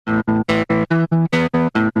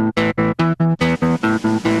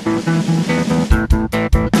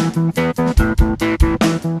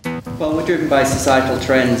by societal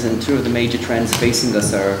trends, and two of the major trends facing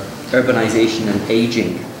us are urbanization and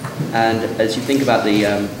aging. And as you think about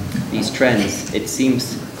these trends, it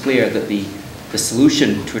seems clear that the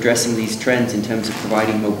solution to addressing these trends in terms of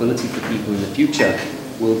providing mobility for people in the future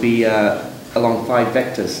will be along 5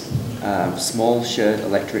 vectors. Small, shared,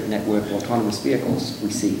 electric, network, autonomous vehicles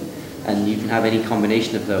we see. And you can have any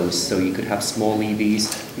combination of those. So you could have small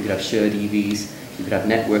EVs, you could have shared EVs, you could have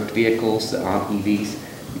networked vehicles that aren't EVs,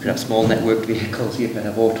 you could have small networked vehicles, you could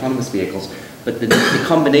have autonomous vehicles. But the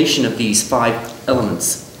combination of these 5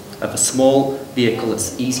 elements, of a small vehicle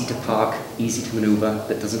that's easy to park, easy to maneuver,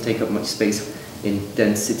 that doesn't take up much space in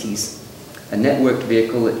dense cities, a networked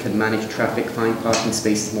vehicle that can manage traffic, find parking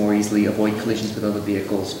spaces more easily, avoid collisions with other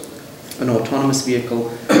vehicles, an autonomous vehicle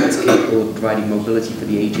that's capable of providing mobility for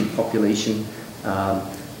the aging population,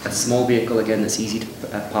 a small vehicle again that's easy to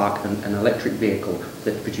park, and an electric vehicle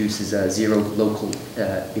that produces zero local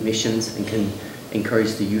emissions and can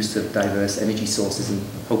encourage the use of diverse energy sources and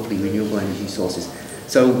hopefully renewable energy sources.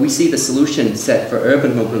 So we see the solution set for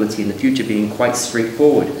urban mobility in the future being quite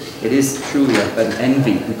straightforward. It is truly an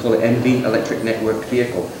ENVI, we call it ENVI, electric networked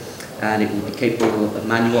vehicle, and it will be capable of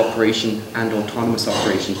manual operation and autonomous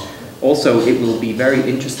operation. Also, it will be very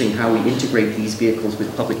interesting how we integrate these vehicles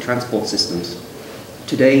with public transport systems.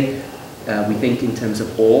 Today, we think in terms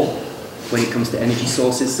of or when it comes to energy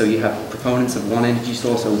sources, so you have proponents of one energy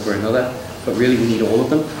source over another, but really we need all of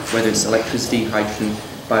them, whether it's electricity, hydrogen,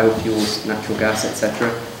 biofuels, natural gas, etc.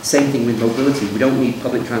 Same thing with mobility. We don't need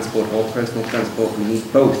public transport or personal transport, we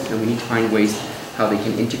need both, and we need to find ways how they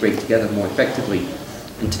can integrate together more effectively.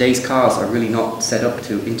 And today's cars are really not set up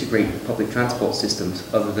to integrate with public transport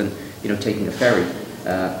systems other than taking a ferry,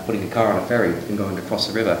 putting a car on a ferry and going across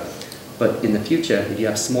the river. But in the future, if you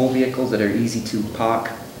have small vehicles that are easy to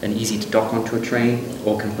park and easy to dock onto a train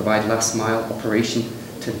or can provide last mile operation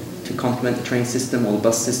to complement the train system or the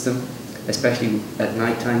bus system, especially at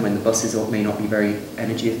night time when the buses may not be very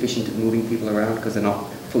energy efficient at moving people around because they're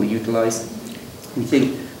not fully utilized. We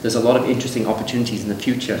think there's a lot of interesting opportunities in the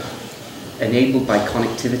future enabled by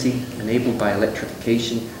connectivity, enabled by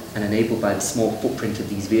electrification, and enabled by the small footprint of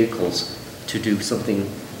these vehicles to do something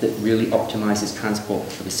that really optimizes transport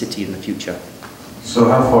for the city in the future. So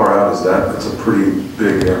how far out is that? It's a pretty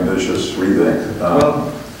big, ambitious rethink.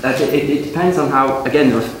 Well, it depends on how,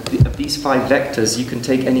 again, of these 5 vectors, you can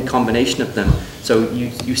take any combination of them. So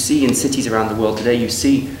you see in cities around the world today, you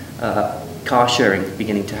see car sharing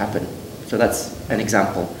beginning to happen. So that's an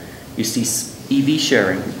example. You see EV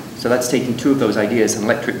sharing. So that's taking 2 of those ideas, an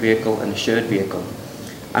electric vehicle and a shared vehicle.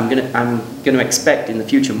 I'm going to expect in the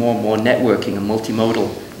future more and more networking and multimodal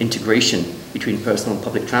integration between personal and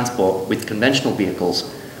public transport with conventional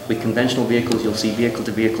vehicles. With conventional vehicles, you'll see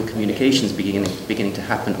vehicle-to-vehicle communications beginning to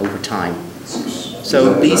happen over time.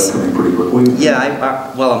 So is that coming pretty quickly?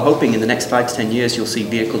 Yeah, well, I'm hoping in the next 5 to 10 years you'll see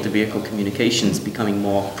vehicle-to-vehicle communications becoming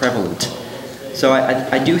more prevalent. So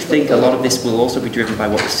I do think a lot of this will also be driven by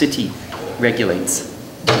what the city regulates.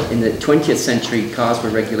 In the 20th century, cars were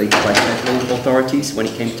regulated by federal authorities when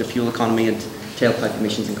it came to fuel economy and tailpipe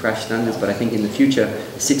emissions and crash standards, but I think in the future,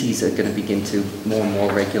 cities are going to begin to more and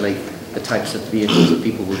more regulate the types of vehicles that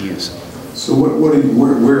people will use. So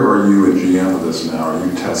where are you at GM with this now? Are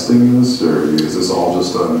you testing this, or is this all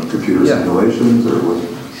just on computer simulations, or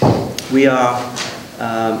what? We are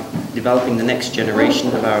developing the next generation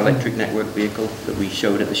of our electric network vehicle that we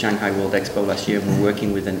showed at the Shanghai World Expo last year. We're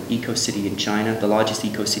working with an eco-city in China, the largest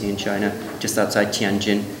eco-city in China, just outside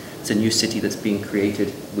Tianjin. It's a new city that's being created,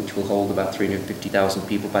 which will hold about 350,000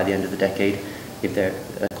 people by the end of the decade, if they're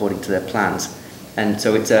according to their plans. And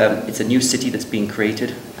so it's a new city that's being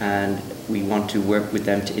created, and we want to work with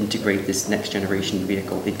them to integrate this next generation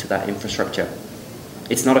vehicle into that infrastructure.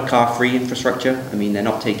 It's not a car-free infrastructure. I mean, they're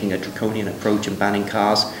not taking a draconian approach and banning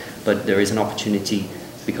cars, but there is an opportunity,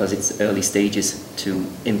 because it's early stages, to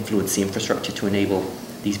influence the infrastructure to enable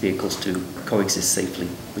these vehicles to coexist safely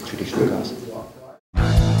with traditional cars.